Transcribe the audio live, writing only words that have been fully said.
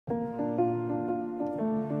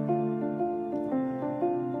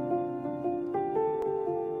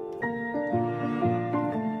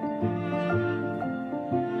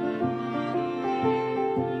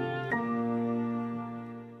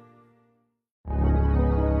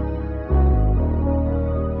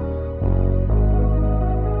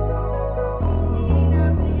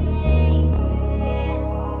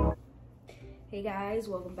guys,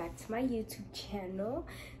 welcome back to my YouTube channel.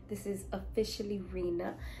 This is officially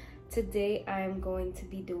Rena. Today I am going to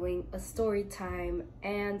be doing a story time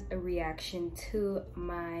and a reaction to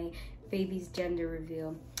my baby's gender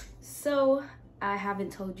reveal. So I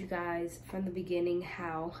haven't told you guys from the beginning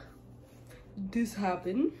how this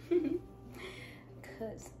happened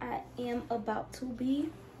because I am about to be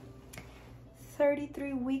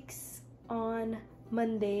 33 weeks on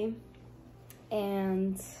Monday,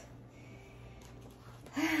 and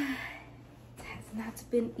it has not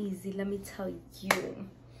been easy, let me tell you.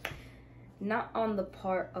 Not on the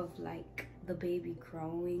part of like the baby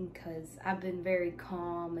growing, because I've been very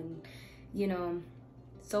calm and, you know,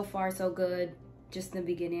 so far so good. Just in the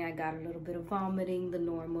beginning I got a little bit of vomiting, the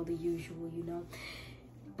normal, the usual, you know,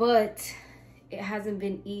 but it hasn't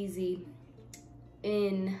been easy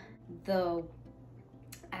in the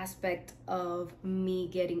aspect of me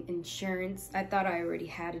getting insurance. I thought I already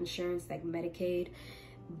had insurance, like Medicaid,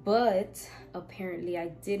 but apparently I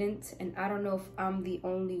didn't, and I don't know if I'm the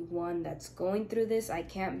only one that's going through this. I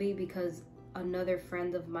can't be, because another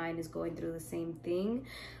friend of mine is going through the same thing,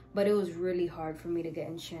 but it was really hard for me to get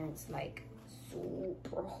insurance, like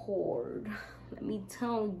super hard. Let me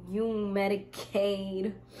tell you,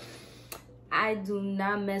 Medicaid, I do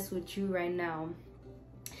not mess with you right now.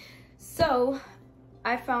 So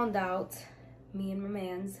I found out, me and my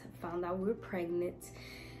mans found out we were pregnant.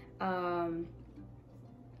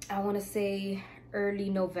 I want to say early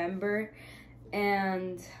November,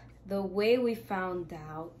 and the way we found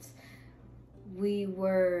out, we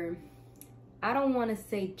were, I don't want to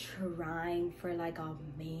say trying for like a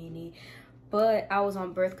minute, but I was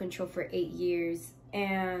on birth control for 8 years,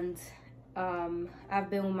 and I've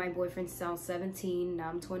been with my boyfriend since I was 17. Now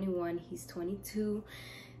I'm 21, he's 22.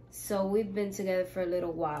 So we've been together for a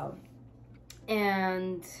little while,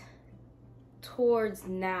 and towards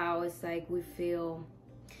now it's like we feel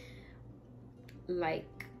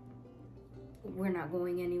like we're not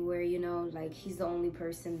going anywhere, you know, like he's the only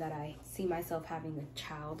person that I see myself having a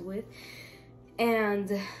child with,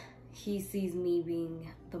 and he sees me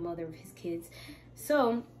being the mother of his kids.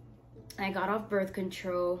 So I got off birth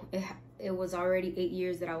control. It was already 8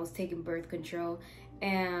 years that I was taking birth control,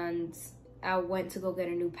 and I went to go get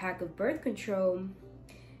a new pack of birth control,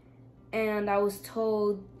 and I was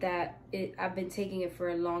told that I've been taking it for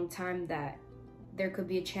a long time, that there could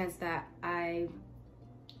be a chance that I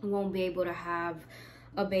won't be able to have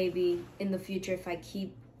a baby in the future if I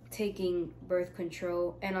keep taking birth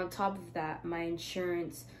control. And on top of that, my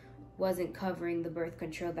insurance wasn't covering the birth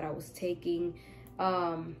control that I was taking.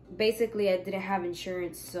 Basically I didn't have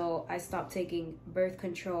insurance, so I stopped taking birth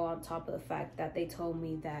control, on top of the fact that they told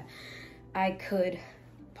me that I could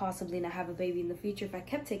possibly not have a baby in the future if I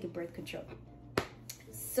kept taking birth control.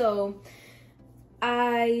 So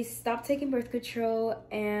I stopped taking birth control,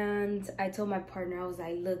 and I told my partner, I was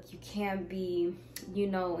like, look, you can't be, you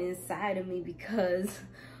know, inside of me, because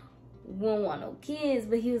we don't want no kids.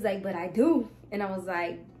 But he was like, but I do. And I was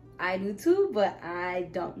like, I do too, but I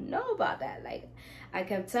don't know about that. Like, I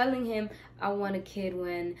kept telling him I want a kid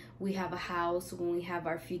when we have a house, when we have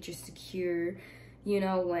our future secure, you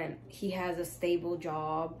know, when he has a stable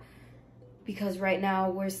job, because right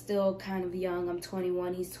now we're still kind of young. I'm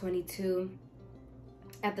 21, he's 22.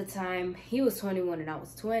 At the time, he was 21 and I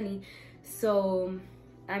was 20. So,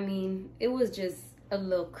 I mean, it was just a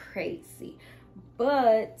little crazy.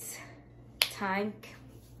 But time,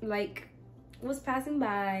 like, was passing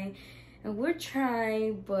by, and we're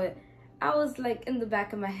trying, but I was like in the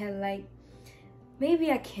back of my head, like,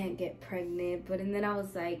 maybe I can't get pregnant. And then I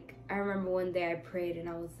was like, I remember one day I prayed and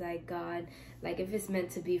I was like, God, like, if it's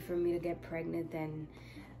meant to be for me to get pregnant, then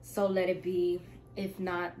so let it be. If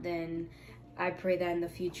not, then I pray that in the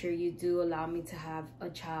future you do allow me to have a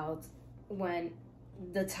child when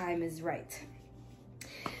the time is right.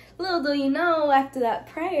 Little do you know, after that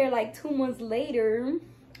prayer, like 2 months later,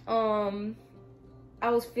 I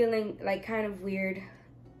was feeling like kind of weird.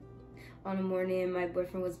 On the morning, my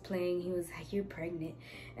boyfriend was playing. He was like, you're pregnant.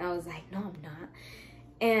 And I was like, no, I'm not.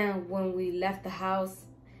 And when we left the house,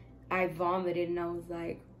 I vomited, and I was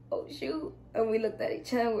like, oh shoot. And we looked at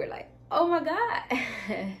each other and we were like, oh my God.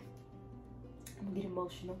 I'm gonna get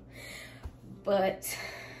emotional. But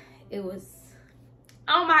it was,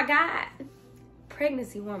 oh my God.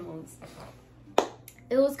 Pregnancy hormones.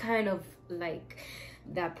 It was kind of like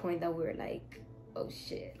that point that we were like, oh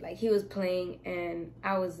shit. Like, he was playing and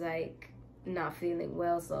I was like not feeling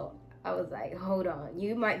well, so I was like, hold on,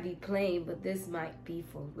 you might be playing, but this might be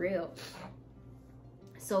for real.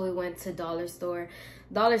 So we went to dollar store.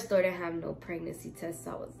 Dollar store didn't have no pregnancy tests.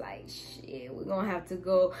 So I was like, shit, we're gonna have to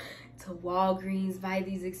go to Walgreens, buy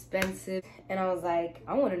these expensive. And I was like,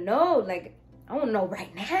 I wanna know, like, I wanna know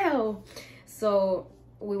right now. So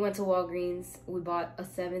we went to Walgreens. We bought a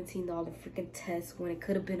 $17 freaking test when it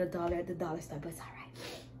could have been $1 at the dollar store, but it's all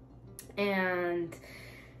right. And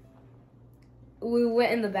we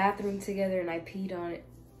went in the bathroom together and I peed on it.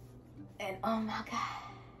 And oh my God,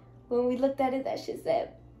 when we looked at it, that shit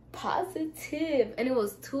said positive. And it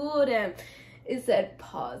was 2 of them. It said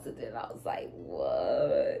positive. I was like,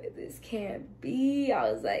 what? This can't be.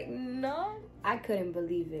 I was like, no. I couldn't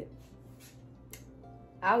believe it.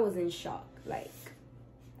 I was in shock. Like,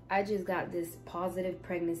 I just got this positive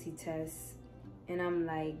pregnancy test. And I'm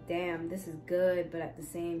like, damn, this is good. But at the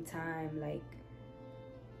same time, like,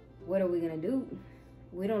 what are we gonna do?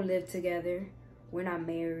 We don't live together. We're not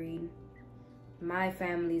married. My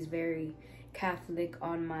family's very Catholic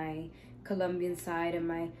on my Colombian side, and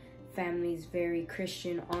my family's very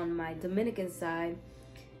Christian on my Dominican side.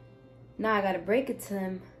 Now I gotta break it to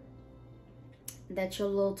him that your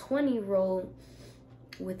little 20-year-old,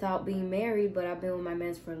 without being married, but I've been with my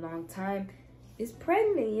man for a long time, is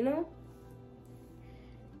pregnant, you know?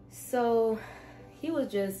 So he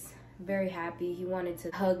was just very happy. He wanted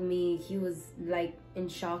to hug me. He was like in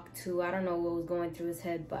shock too. I don't know what was going through his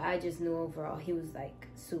head, but I just knew overall he was like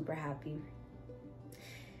super happy.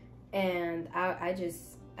 And I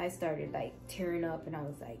started like tearing up, and I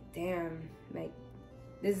was like, damn, like,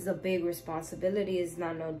 this is a big responsibility. It's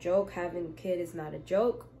not no joke. Having a kid is not a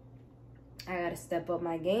joke. I gotta step up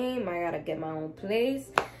my game. I gotta get my own place.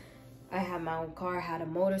 I had my own car. I had a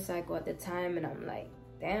motorcycle at the time, and I'm like,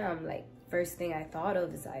 damn, like, first thing I thought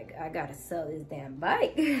of is like, I gotta sell this damn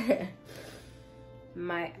bike.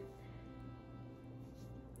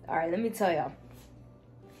 All right, let me tell y'all.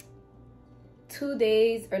 2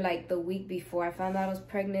 days or like the week before I found out I was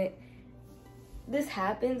pregnant, this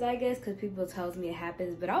happens, I guess, because people tells me it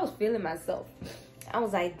happens, but I was feeling myself. I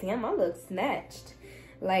was like, damn, I look snatched.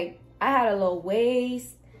 Like, I had a little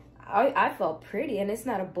waist. I felt pretty, and it's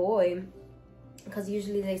not a boy, because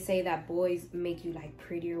usually they say that boys make you like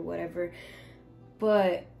pretty or whatever.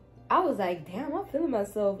 But I was like, damn, I'm feeling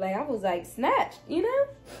myself. Like, I was like snatched, you know?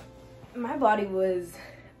 My body was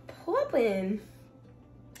popping.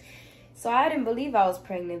 So I didn't believe I was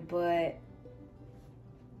pregnant, but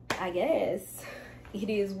I guess it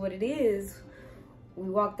is what it is. We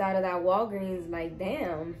walked out of that Walgreens like,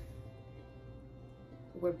 damn,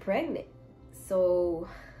 we're pregnant. So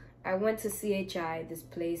I went to CHI, this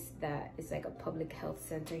place that is like a public health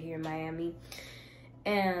center here in Miami.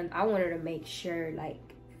 And I wanted to make sure,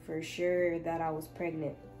 like, for sure that I was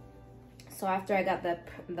pregnant. So after I got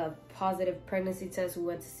the positive pregnancy test, we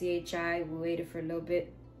went to CHI. We waited for a little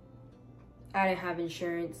bit. I didn't have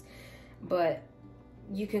insurance, but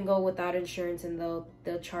you can go without insurance, and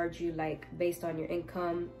they'll charge you like based on your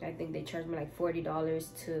income. I think they charged me like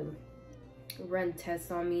 $40 to run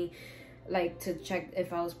tests on me, like to check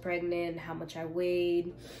if I was pregnant, how much I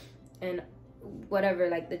weighed, and whatever,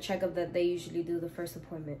 like the checkup that they usually do the first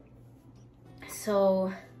appointment.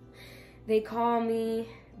 So they called me,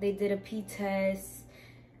 they did a pee test,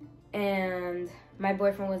 and my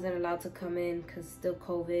boyfriend wasn't allowed to come in because still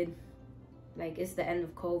COVID. Like, it's the end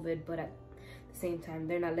of COVID, but at the same time,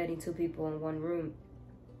 they're not letting 2 people in one room.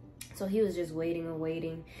 So he was just waiting and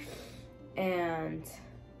waiting. And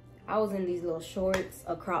I was in these little shorts,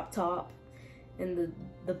 a crop top, and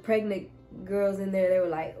the pregnant girls in there, they were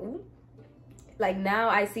like, ooh. Like, now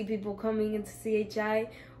I see people coming into CHI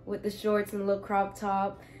with the shorts and a little crop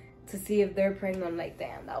top to see if they're pregnant. I'm like,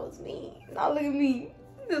 damn, that was me. Now look at me,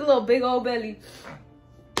 this little big old belly.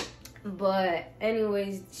 But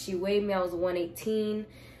anyways, she weighed me. I was 118,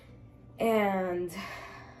 and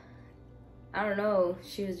I don't know,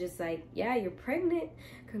 she was just like, yeah, you're pregnant,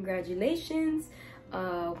 congratulations,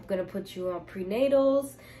 gonna put you on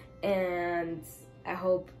prenatals, and I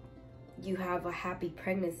hope you have a happy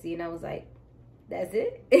pregnancy. And I was like, that's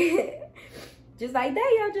it? Just like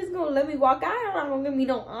that, y'all just gonna let me walk out? Y'all not gonna give me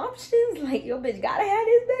no options? Like, your bitch gotta have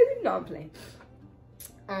this baby? No, I'm playing.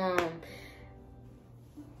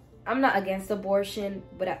 I'm not against abortion,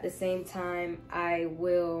 but at the same time, I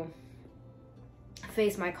will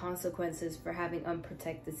face my consequences for having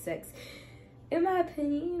unprotected sex. In my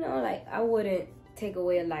opinion, you know, like, I wouldn't take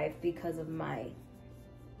away a life because of my,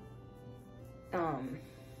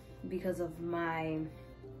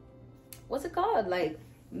 what's it called? Like,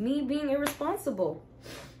 me being irresponsible.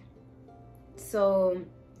 So,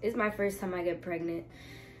 it's my first time I get pregnant.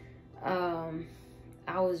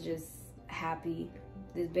 I was just happy.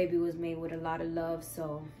 This baby was made with a lot of love,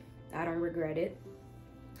 so I don't regret it.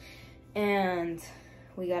 And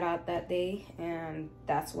we got out that day, and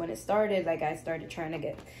that's when it started. Like, I started trying to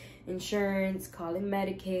get insurance, calling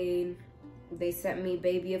Medicaid. They sent me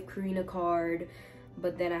Baby of Karina card,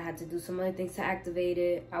 but then I had to do some other things to activate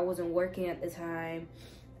it. I wasn't working at the time.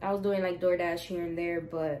 I was doing like DoorDash here and there,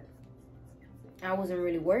 but I wasn't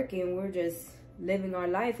really working. We were just living our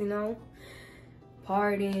life, you know,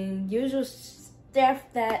 partying, usual stuff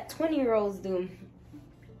that 20-year-olds do.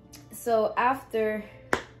 So after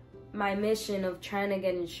my mission of trying to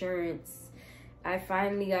get insurance, I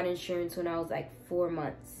finally got insurance when I was like 4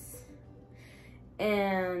 months.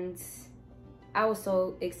 And I was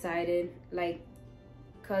so excited, like,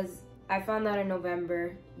 because I found out in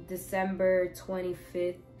November, December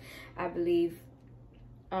 25th, I believe,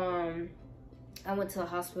 I went to the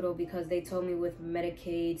hospital because they told me with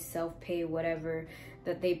Medicaid, self-pay, whatever,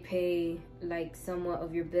 that they pay like somewhat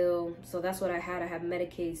of your bill. So that's what I had. I had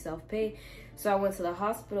Medicaid, self-pay. So I went to the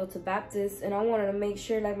hospital, to Baptist, and I wanted to make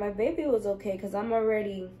sure like my baby was okay, because I'm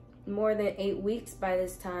already more than 8 weeks by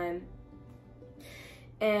this time.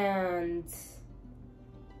 And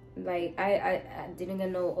like I didn't get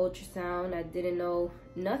no ultrasound. I didn't know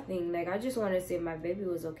nothing. Like, I just wanted to see if my baby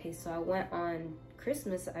was okay. So I went on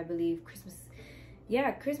Christmas, I believe. Christmas,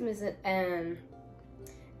 and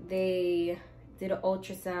they did an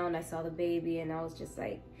ultrasound. I saw the baby, and I was just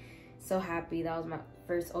like so happy. That was my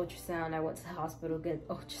first ultrasound. I went to the hospital to get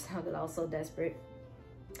ultrasound because I was so desperate.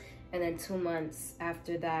 And then 2 months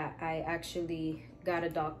after that, I actually got a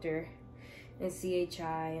doctor in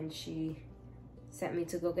CHI, and she sent me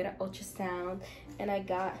to go get an ultrasound, and I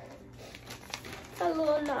got a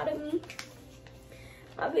little anatomy.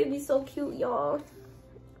 My baby's so cute, y'all.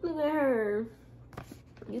 Look at her.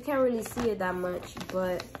 You can't really see it that much,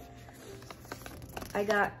 but I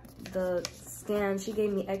got the scan. She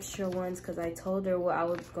gave me extra ones because I told her what I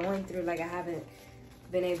was going through. Like, I haven't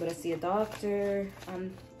been able to see a doctor.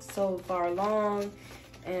 I'm so far along,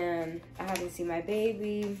 and I haven't seen my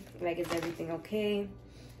baby. Like, is everything okay?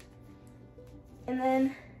 And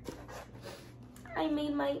then I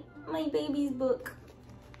made my baby's book.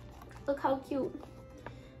 Look how cute.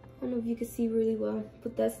 I don't know if you can see really well,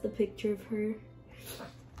 but that's the picture of her.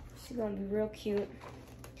 She's gonna be real cute.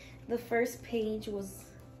 The first page was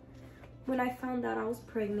when I found out I was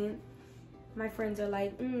pregnant. My friends are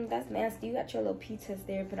like, that's nasty. You got your little P test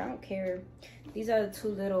there, but I don't care. These are the 2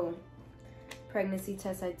 little pregnancy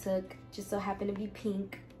tests I took. Just so happened to be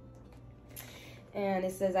pink. And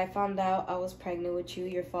it says, I found out I was pregnant with you.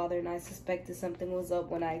 Your father and I suspected something was up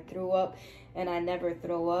when I threw up, and I never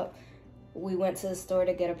throw up. We went to the store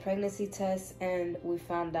to get a pregnancy test, and we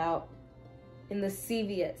found out in the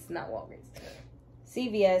CVS, not Walgreens,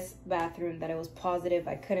 CVS bathroom, that it was positive.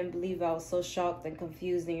 I couldn't believe it. I was so shocked and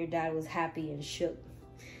confused, and your dad was happy and shook.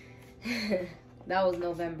 That was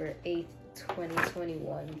November 8th,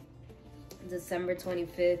 2021. December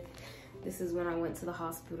 25th, this is when I went to the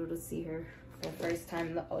hospital to see her for the first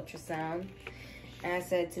time, the ultrasound. And I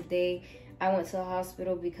said, today I went to the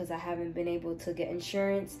hospital because I haven't been able to get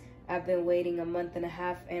insurance. I've been waiting a month and a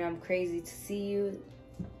half, and I'm crazy to see you,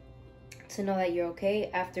 to know that you're okay.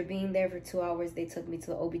 After being there for 2 hours, they took me to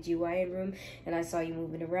the OBGYN room, and I saw you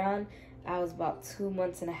moving around. I was about 2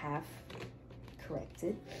 months and a half,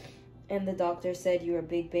 corrected. And the doctor said you were a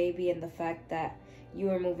big baby, and the fact that you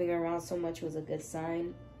were moving around so much was a good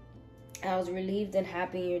sign. I was relieved and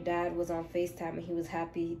happy. Your dad was on FaceTime, and he was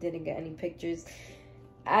happy. He didn't get any pictures.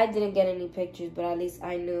 I didn't get any pictures, but at least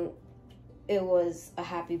I knew it was a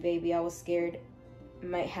happy baby. I was scared it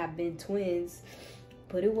might have been twins,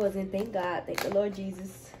 but it wasn't. Thank God. Thank the Lord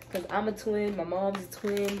Jesus. Because I'm a twin. My mom's a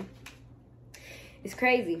twin. It's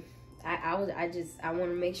crazy. I want to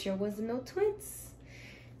make sure it wasn't no twins.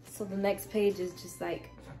 So the next page is just like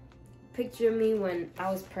picture me when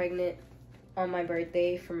I was pregnant on my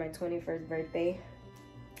birthday, for my 21st birthday.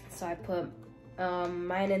 So I put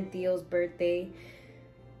mine and Theo's birthday.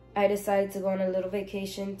 I decided to go on a little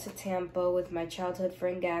vacation to Tampa with my childhood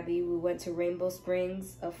friend Gabby. We went to Rainbow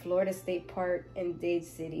Springs, a Florida state park in Dade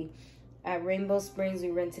City. At Rainbow Springs,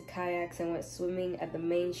 we rented kayaks and went swimming at the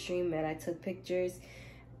main stream, and I took pictures.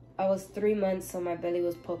 I was 3 months, so my belly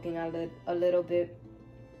was poking out a little bit.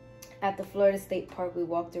 At the Florida State Park, we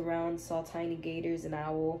walked around, saw tiny gators and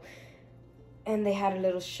owl, and they had a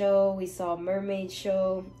little show. We saw a mermaid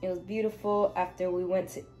show. It was beautiful. After we went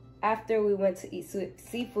to eat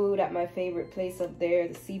seafood at my favorite place up there,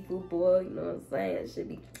 the Seafood Boy, you know what I'm saying? It should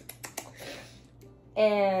be.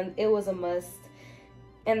 And it was a must.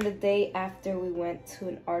 And the day after, we went to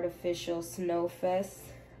an artificial snow fest.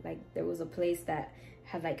 Like, there was a place that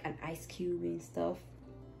had like an ice cube and stuff.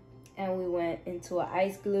 And we went into an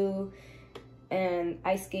ice glue. and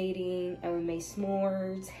ice skating, and we made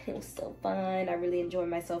s'mores. It was so fun. I really enjoyed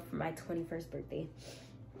myself for my 21st birthday.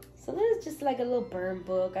 So this is just like a little burn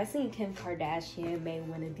book. I seen Kim Kardashian made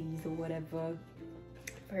one of these or whatever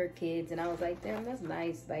for her kids, and I was like, damn, that's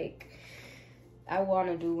nice. Like, I want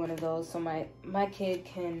to do one of those so my kid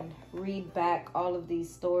can read back all of these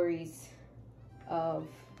stories of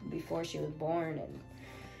before she was born and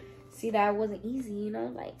see that it wasn't easy, you know?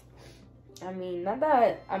 Like, I mean, not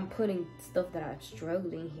that I'm putting stuff that I'm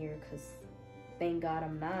struggling here, because thank God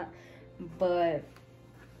I'm not, but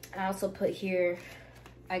I also put here,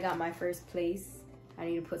 I got my first place. I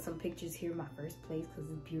need to put some pictures here, my first place, because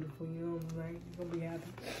it's beautiful, you know, right? You're gonna be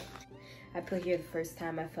happy. I put here the first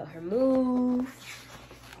time I felt her move,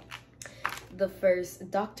 the first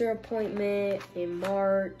doctor appointment in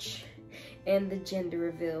March, and the gender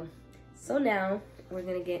reveal. So now we're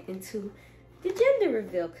gonna get into the gender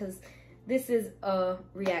reveal, because this is a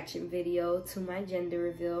reaction video to my gender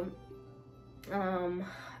reveal.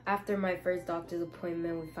 After my first doctor's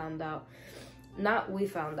appointment,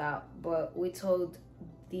 but we told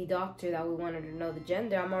the doctor that we wanted to know the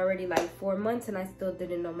gender. I'm already like 4 months and I still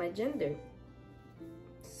didn't know my gender.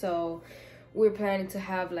 So we're planning to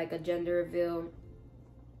have like a gender reveal,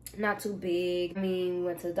 not too big. I mean, we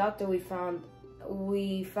went to the doctor, we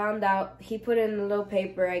found out, he put it in a little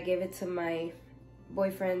paper. I gave it to my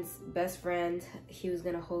boyfriend's best friend. He was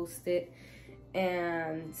gonna host it,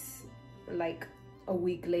 and like a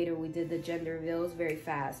week later we did the gender reveal. It was very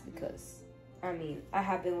fast because, I mean, I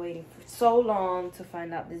have been waiting for so long to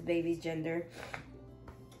find out this baby's gender,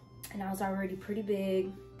 and I was already pretty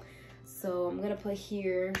big. So I'm gonna put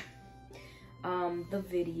here the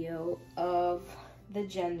video of the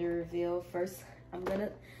gender reveal. First I'm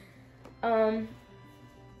gonna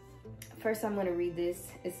read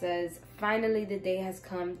this. It says, finally the day has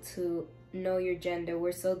come to know your gender.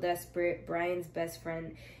 We're so desperate. Brian's best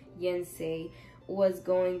friend Yensei was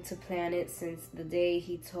going to plan it since the day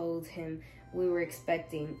he told him we were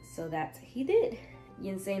expecting, so that he did.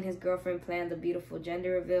 Yensei and his girlfriend planned a beautiful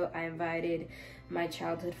gender reveal. I invited my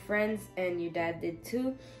childhood friends, and your dad did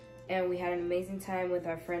too, and we had an amazing time with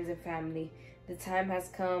our friends and family. The time has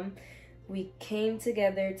come. We came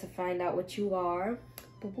together to find out what you are.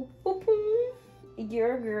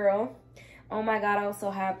 You're a girl. Oh my God, I was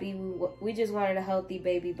so happy. We just wanted a healthy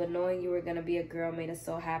baby, but knowing you were gonna be a girl made us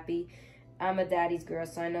so happy. I'm a daddy's girl,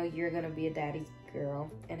 so I know you're gonna be a daddy's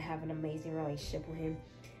girl and have an amazing relationship with him.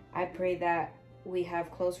 I pray that we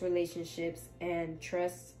have close relationships and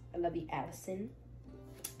trust. I love you, Allison.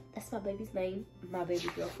 That's my baby's name. My baby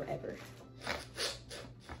girl forever.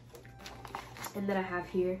 And then I have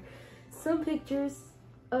here some pictures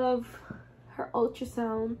of her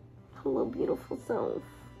ultrasound. Her little beautiful self.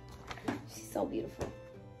 She's so beautiful.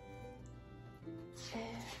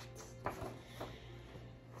 And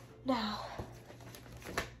now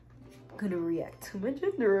I'm gonna react to my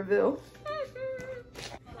gender reveal.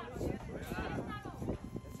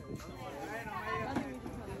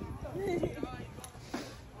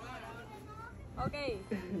 Okay.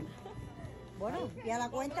 Bueno, ¿y a la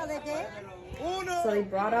cuenta de qué? So they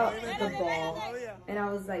brought out the ball, and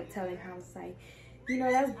I was like telling her, I was like, you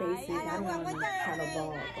know, that's basic. I don't want to have a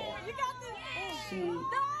ball.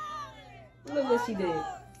 But look what she did.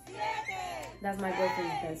 That's my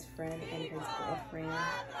boyfriend's best friend and his girlfriend.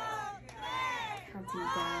 Counting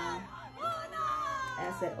down. And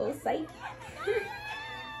I said, oh, sight.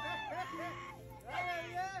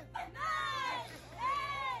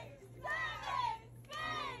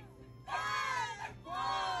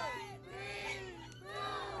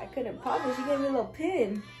 I couldn't pop it. She gave me a little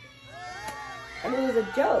pin. And it was a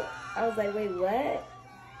joke. I was like, wait, what?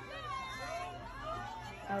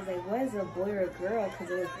 I was like, what is a boy or a girl? Because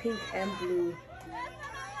it was pink and blue.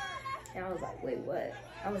 And I was like, wait, what?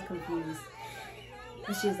 I was confused.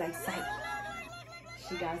 And she was like, psych.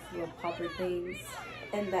 She got some little popper things.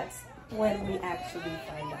 And that's when we actually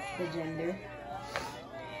find out the gender.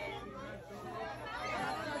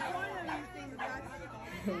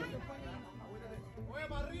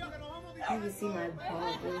 You can see my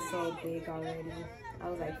ball. It was so big already. I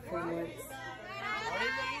was like 4 months.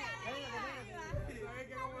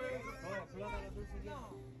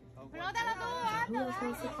 Who else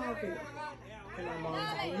wants to pop it? And my mom was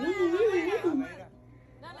like, me.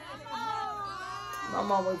 My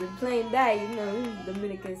mom wasn't playing that, you know,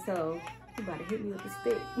 Dominican, so you about to hit me with a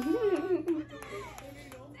stick.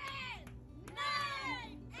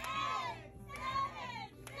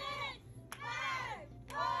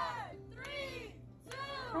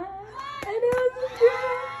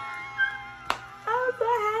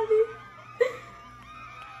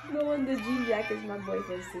 kissed my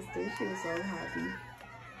boyfriend's sister. She was so happy.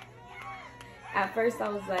 At first I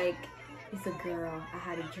was like, it's a girl. I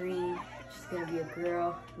had a dream. She's gonna be a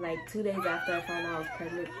girl. Like 2 days after I found out I was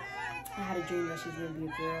pregnant, I had a dream that she's gonna be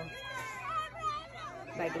a girl.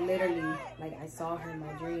 Like literally, like I saw her in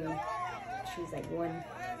my dream. She was like about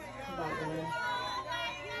one.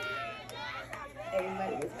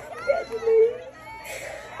 Everybody was congratulating.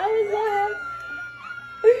 I was so happy.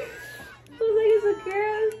 I was like, it's a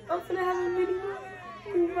girl. I'm gonna have a mini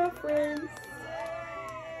with my friends.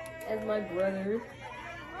 As my brother.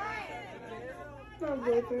 My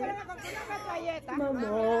boyfriend. My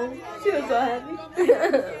mom. She was so happy.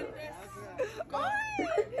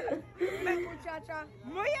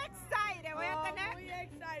 Muy excited. Muy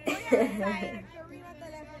excited.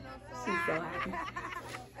 She's so happy.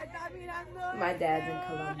 My dad's in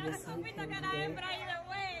Colombia, so he came today.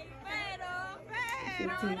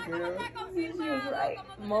 She's too girl. She was right.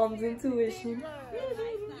 Mom's intuition.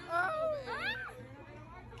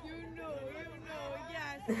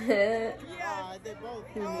 Yes.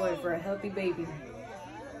 He's going for a healthy baby.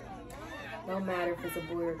 No matter if it's a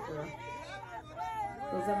boy or girl.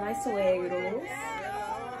 Those are my suegros.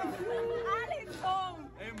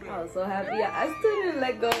 I was so happy. I still didn't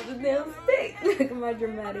let go of the damn stick. Look at my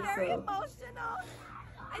dramatic self. Emotional.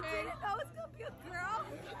 I didn't know it was gonna be a girl.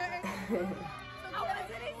 I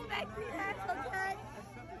wasn't expecting that. Okay.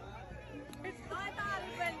 It's not that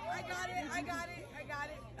even. I got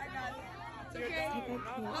it. It's okay.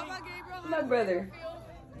 How about Gabriel? My brother.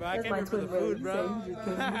 Bro, I That's came my here for twin the brother. food,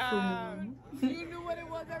 bro. You knew what it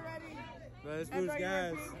was already. Bro, this food's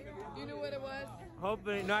gas. You knew what it was.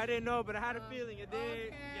 Hopefully, no, I didn't know, but I had a feeling. You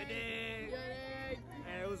did. You did.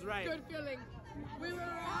 And it was right. Good feeling. We were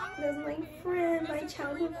wrong. That's my friend, my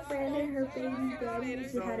childhood friend, and her baby daddy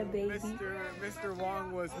just had a baby. Mr.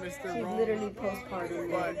 Wong was Mr. She's Wrong. literally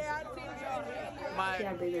postpartum. But She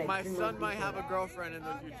had a baby like my 3 son months might have before. a girlfriend in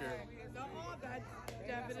the future. No, that's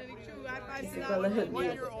definitely true. I She's find gonna hook me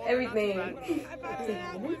up with everything. out. It's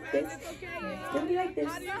gonna be like this.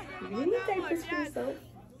 You need diapers for yourself.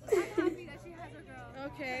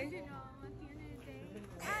 Okay.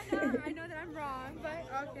 I know that I'm wrong, but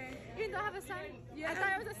Okay. even though I have a son, I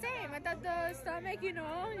thought it was the same. I thought the stomach, you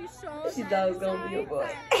show. She thought it was gonna be a boy.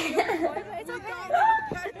 It's okay.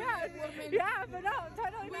 Yeah, but no,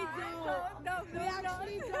 totally We not. don't. No, We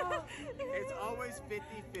actually don't. It's always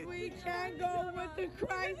 50-50. We can't go with the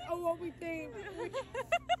Christ or what we think.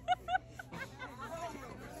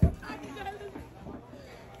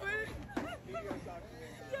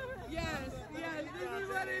 Yes, this is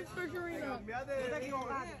what it is for Karina.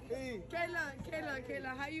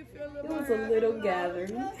 Kayla, how you feel It about was a little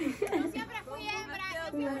gathering. My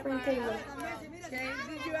friend Taylor. Okay,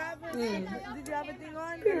 did you have a thing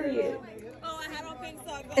on? Period. Oh, I had on pink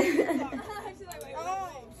socks. Oh,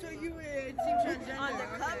 so you were team transgender. On the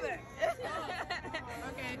cover.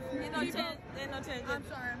 Okay. Ain't no change. I'm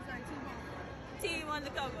sorry, Team on the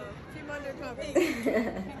cover. team undercover. Pink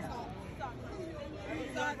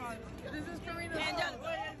socks. This is Karina's And phone.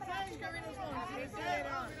 This is Karina's phone. Can you see it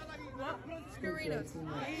on? What? This is Karina's. This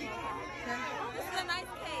is a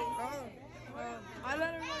nice case. I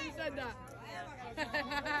let her know you said that.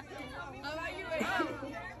 How about you, Asia?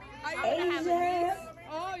 Asia.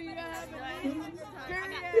 Oh, you gotta have a niece. I got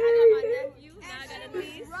my nephew. Now I got a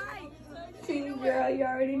niece. Right. Team girl, you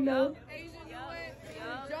already know. Asia knew it.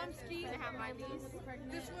 Jump ski. I have my niece.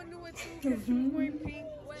 This one knew it too because she was wearing pink.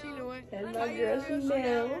 She knew it. That's my girl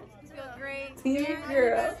Chanel. Feels great. Team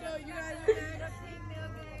girl. So you guys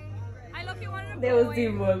I love you wanted a boy. That was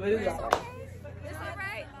team boy, but it's alright. It's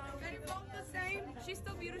alright. they both the same. She's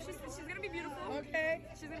still beautiful. She's gonna be beautiful. Okay.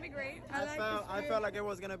 She's gonna be great. I like this I felt like it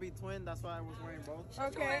was gonna be twin. That's why I was wearing both.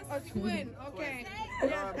 Okay, a twin. Okay.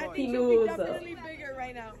 Yeah, I Boy. think He she'll knew be it was up. definitely bigger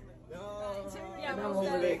right now. Yeah, And I'm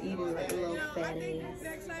over there eating like a little I fat think ass.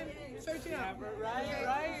 next time, search it out.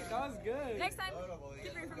 Right? That was good. next time,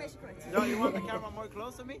 keep your information correct. Yo, you want the camera more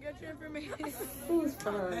close to me? Get your information. It was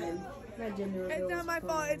fun. My gender reveal It's was not my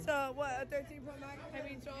fault. fun. It's a 13 Pro Max. I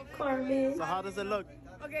mean, so Carmen. So how does it look?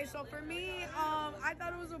 okay. So for me, I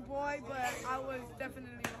thought it was a boy, but I was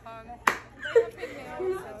definitely wrong.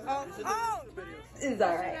 Oh, It's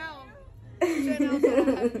alright. Chanel said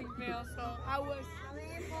I had pink nails, so I was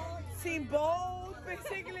team bold,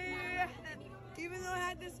 basically. Even though I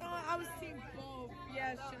had this on, I was team bold.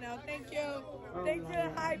 Yes, Chanel. Thank you. Thanks for the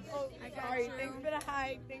hype. Oh, sorry. Thanks for the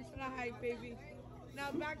hype. Thanks for the hype, baby.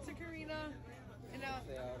 Now back to Karina. And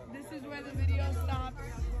this is where the video stops.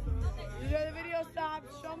 This is where the video stops.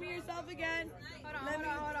 Show me yourself again.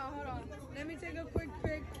 Hold on. Let me take a quick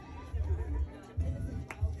pic.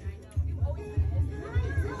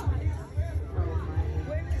 Oh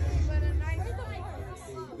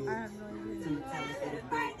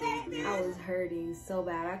hurting so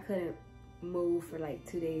bad. I couldn't move for like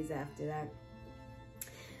 2 days after that.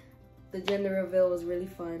 The gender reveal was really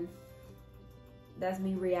fun. That's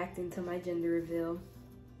me reacting to my gender reveal.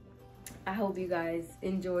 I hope you guys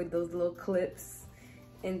enjoyed those little clips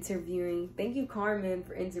interviewing. Thank you, Carmen,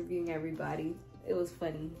 for interviewing everybody. It was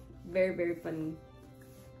funny. Very, very funny.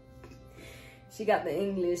 She got the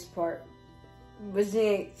English part, but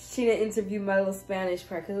she didn't interview my little Spanish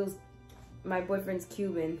part because it was my boyfriend's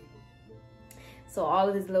Cuban. So all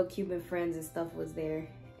of his little Cuban friends and stuff was there.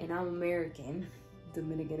 And I'm American,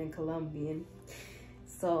 Dominican and Colombian.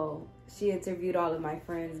 So she interviewed all of my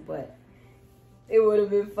friends, but it would have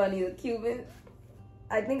been funny, the Cuban.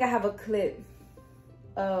 I think I have a clip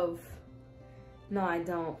of, no I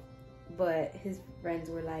don't, but his friends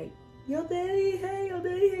were like, yo te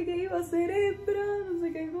dije que iba a ser hembra, no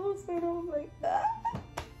sé qué cosa, and I was like, ah.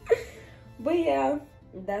 But yeah,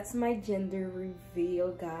 that's my gender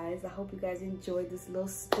reveal, guys. I hope you guys enjoyed this little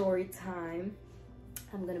story time.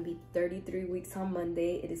 I'm gonna be 33 weeks on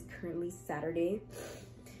Monday. It is currently Saturday.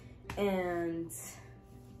 And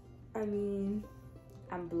I mean,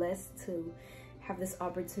 I'm blessed to have this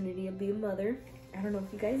opportunity to be a mother. I don't know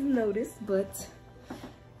if you guys noticed, but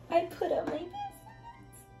I put up my bed.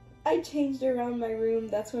 I changed around my room.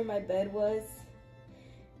 That's where my bed was.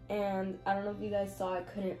 And I don't know if you guys saw, I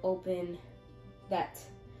couldn't open that,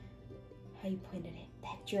 how you pointed it,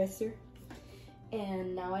 that dresser.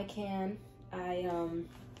 And now I can. I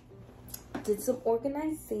did some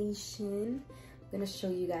organization. I'm gonna show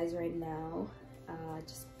you guys right now.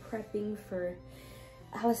 Just prepping for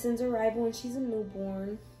Allison's arrival when she's a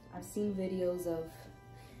newborn. I've seen videos of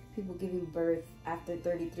people giving birth after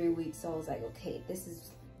 33 weeks, so I was like, okay, this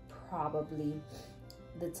is probably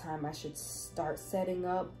the time I should start setting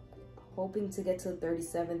up. Hoping to get to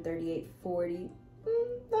 37, 38, 40,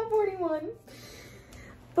 not 41.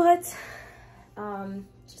 But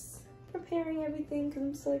just preparing everything because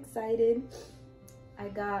I'm so excited. I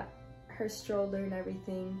got her stroller and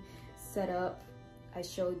everything set up. I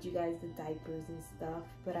showed you guys the diapers and stuff,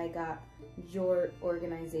 but I got your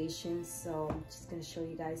organization, so I'm just gonna show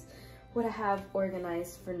you guys what I have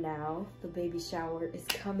organized for now. The baby shower is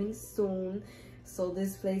coming soon, so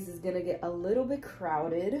this place is gonna get a little bit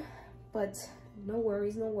crowded, but no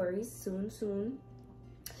worries, soon.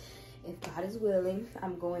 If God is willing,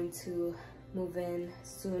 I'm going to move in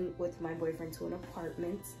soon with my boyfriend to an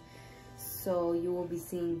apartment, so you will be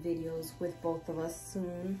seeing videos with both of us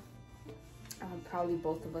soon. Probably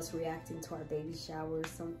both of us reacting to our baby shower or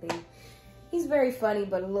something. He's very funny,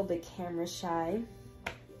 but a little bit camera shy.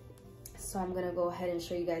 So I'm gonna go ahead and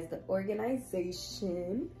show you guys the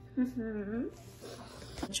organization.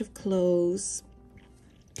 Bunch of clothes.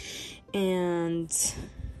 And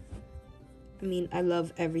I mean, I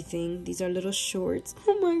love everything. These are little shorts.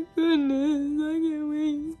 Oh my goodness, I can't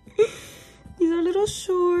wait. These are little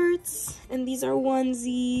shorts, and these are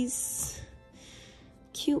onesies.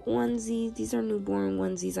 Cute onesies. These are newborn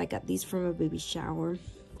onesies. I got these from a baby shower.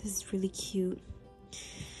 This is really cute.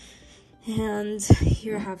 And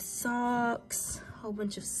here I have socks, a whole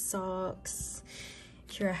bunch of socks.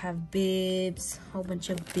 Here I have bibs, a whole bunch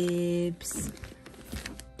of bibs.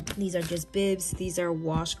 These are just bibs. These are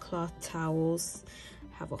washcloth towels.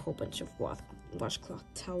 I have a whole bunch of washcloth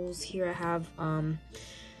towels. Here I have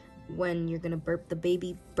when you're gonna burp the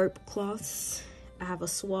baby burp cloths. I have a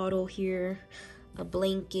swaddle here, a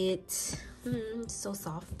blanket, so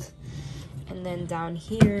soft. And then down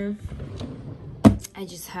here I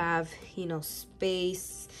just have, you know,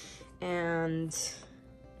 space, and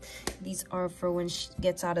these are for when she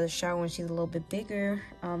gets out of the shower when she's a little bit bigger.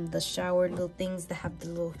 The shower little things that have the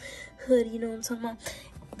little hood, you know what I'm talking about.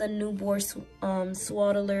 The newborn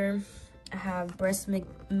swaddler. I have breast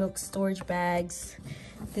milk storage bags.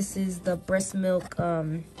 This is the breast milk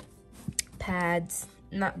pads,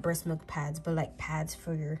 not breast milk pads, but like pads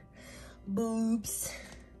for your boobs.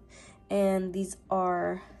 And these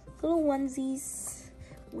are little onesies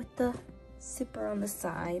with the zipper on the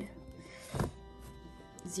side.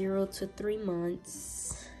 0 to 3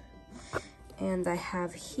 months. And I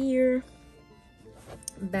have here,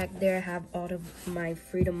 back there, I have all of my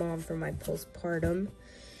Freedom On for my postpartum,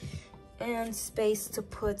 and space to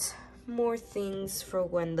put more things for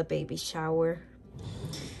when the baby shower.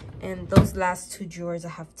 And those last 2 drawers, I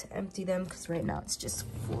have to empty them because right now it's just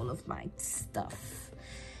full of my stuff.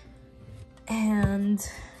 And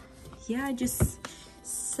yeah, I just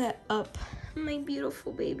set up my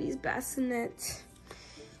beautiful baby's bassinet.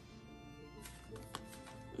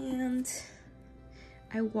 And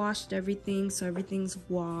I washed everything, so everything's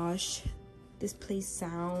washed. This plays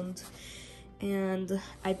sound. And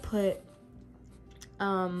I put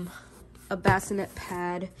a bassinet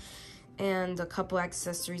pad and a couple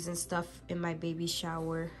accessories and stuff in my baby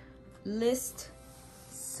shower list.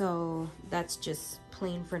 So that's just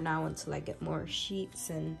plain for now until I get more sheets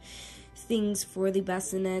and things for the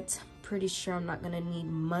bassinet. Pretty sure I'm not gonna need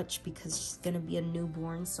much because she's gonna be a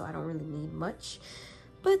newborn, so I don't really need much.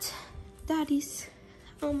 But that is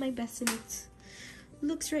how my bassinet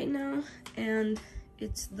looks right now, and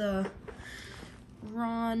it's the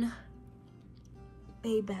Ron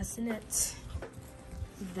A bassinet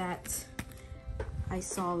that I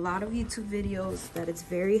saw a lot of YouTube videos that it's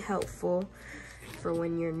very helpful for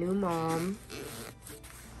when you're a new mom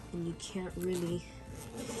and you can't really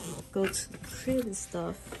go to the crib and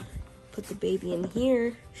stuff. Put the baby in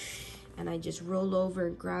here and I just roll over,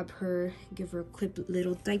 grab her, give her a quick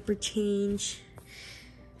little diaper change,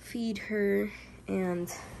 feed her,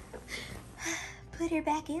 and put her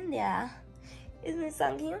back in there. Isn't it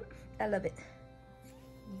so cute? I love it.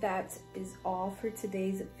 That is all for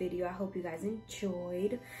today's video. I hope you guys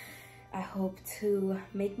enjoyed. I hope to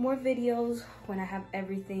make more videos when I have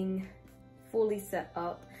everything fully set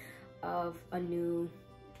up of a new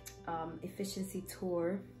efficiency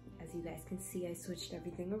tour. As you guys can see, I switched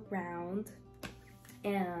everything around,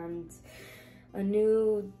 and a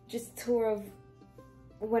new just tour of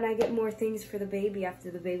when I get more things for the baby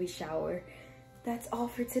after the baby shower. That's all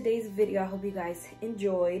for today's video. I hope you guys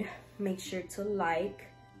enjoyed. Make sure to like,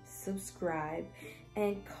 subscribe,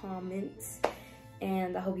 and comment.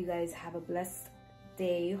 And I hope you guys have a blessed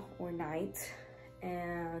day or night.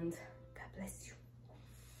 And God bless you.